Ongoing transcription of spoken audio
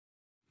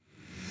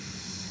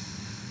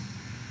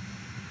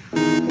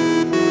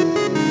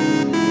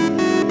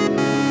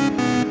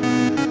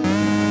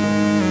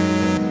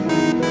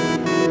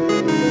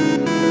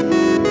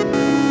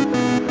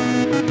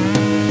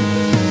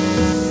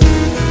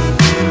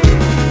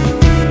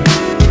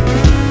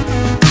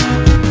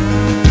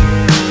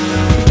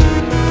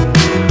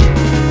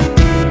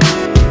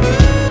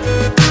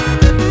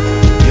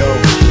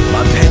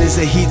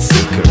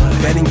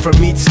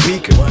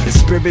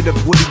spirit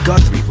of Woody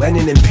Guthrie,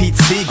 Lennon and Pete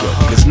Seeger.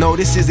 Cause no,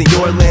 this isn't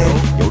your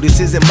land, yo,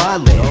 this isn't my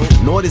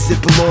land. Nor does it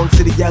belong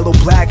to the yellow,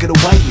 black, or the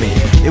white man.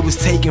 It was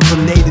taken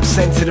from natives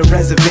sent to the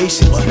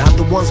reservations, not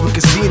the ones with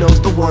casinos,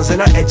 the ones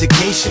in our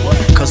education.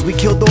 Cause we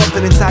killed off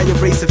an entire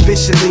race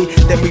officially,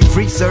 then we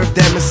reserved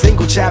them a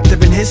single chapter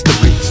in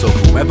history. So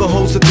whoever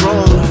holds the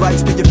throne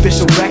writes the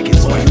official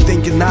records. Why you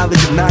think your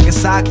knowledge of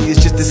Nagasaki is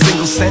just a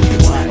single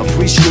sentence?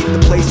 Appreciate the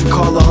place you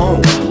call a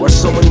home. You are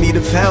so in need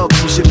of help,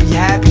 you should be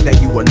happy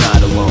that you are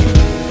not alone.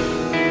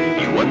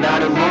 You are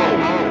not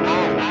alone.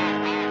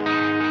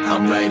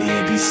 I'm right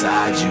here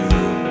beside you.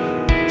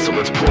 So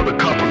let's pour a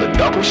couple of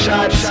double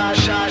shots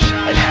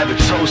and have a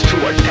toast to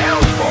our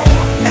downfall.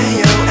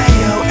 Ayo,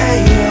 ayo,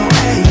 ayo,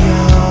 ayo.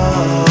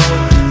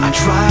 I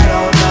tried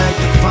all night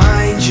to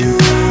find you.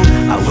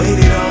 I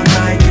waited all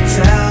night to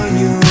tell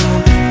you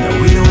that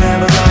we don't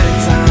have a lot of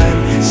time.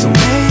 So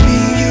maybe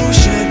you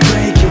should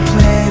break your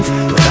plans,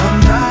 but I'm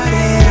not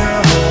here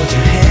to hold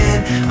your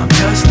hand. I'm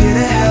just here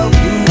to help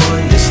you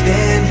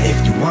understand. If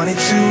you wanted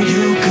to,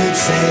 you could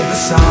save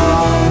us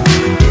all.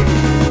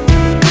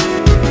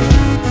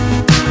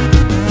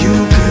 You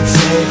could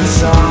save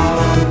us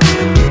all.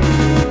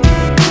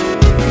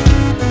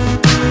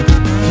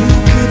 You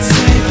could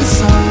save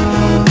us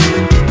all.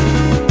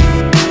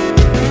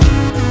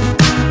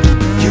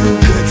 You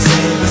could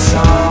save us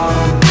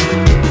all.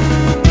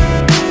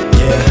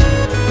 Yeah.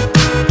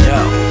 Yo,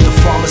 the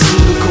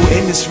pharmaceutical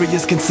industry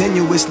is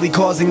continuously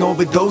causing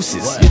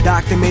overdoses. Your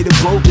doctor made a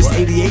bogus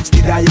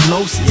ADHD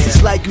diagnosis.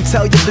 It's like you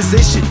tell your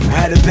physician you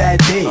had a bad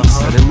day.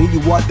 Suddenly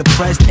you are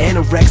depressed,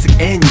 anorexic,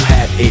 and you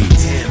have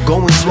AIDS.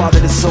 Go and swallow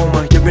the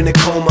soma, you're in a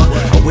coma.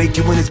 I'll wake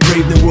you when it's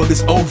brave, the world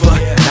is over.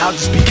 And I'll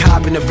just be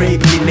copping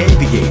Arabian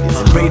aviators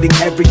and raiding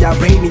every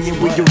Iranian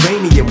with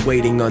uranium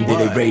waiting under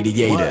their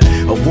radiator.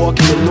 Or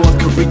walking in North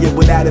Korea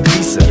without a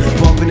visa,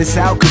 bumping the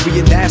South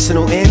Korean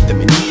national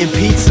anthem and eating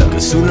pizza.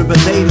 Cause sooner or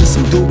later,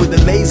 some dude with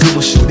a laser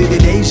will shoot it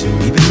at Asia,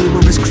 leaving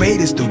numerous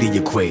craters through the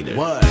equator.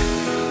 What?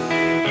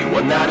 You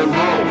are not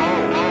alone.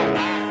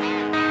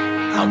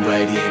 I'm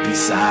right here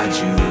beside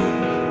you.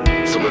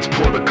 So let's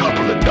pour a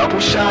couple of double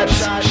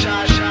shots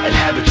and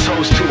have a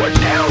toast to our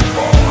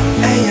downfall.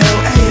 Ayo,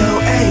 ayo,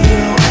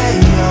 ayo,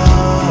 ayo.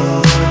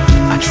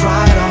 I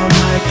tried all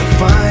night to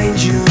find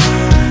you.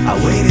 I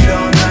waited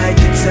all night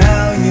to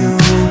tell you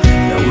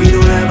that we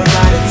don't have a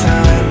lot of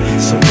time.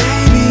 So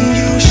maybe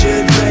you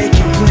should break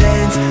your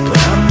plans, but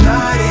I'm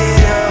not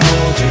here to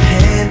hold your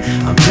hand.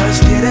 I'm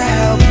just here to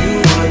help you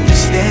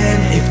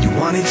understand. If you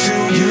wanted to,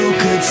 you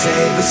could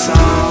save us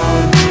all.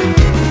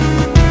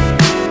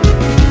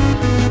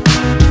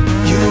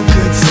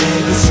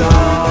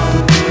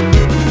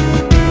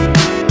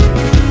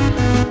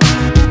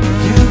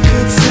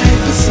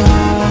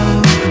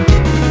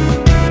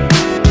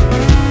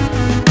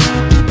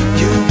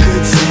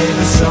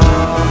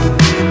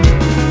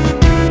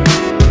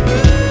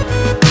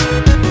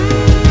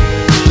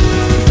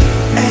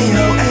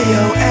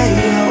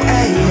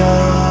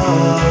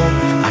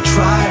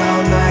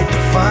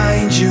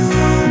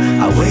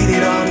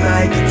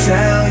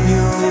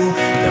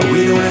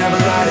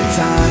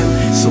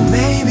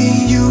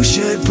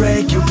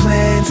 Break your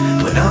plans,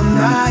 but I'm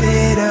not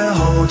here to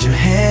hold your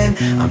hand.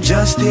 I'm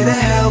just here to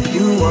help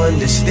you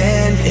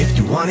understand. If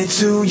you wanted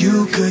to,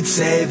 you could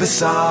save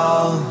us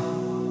all.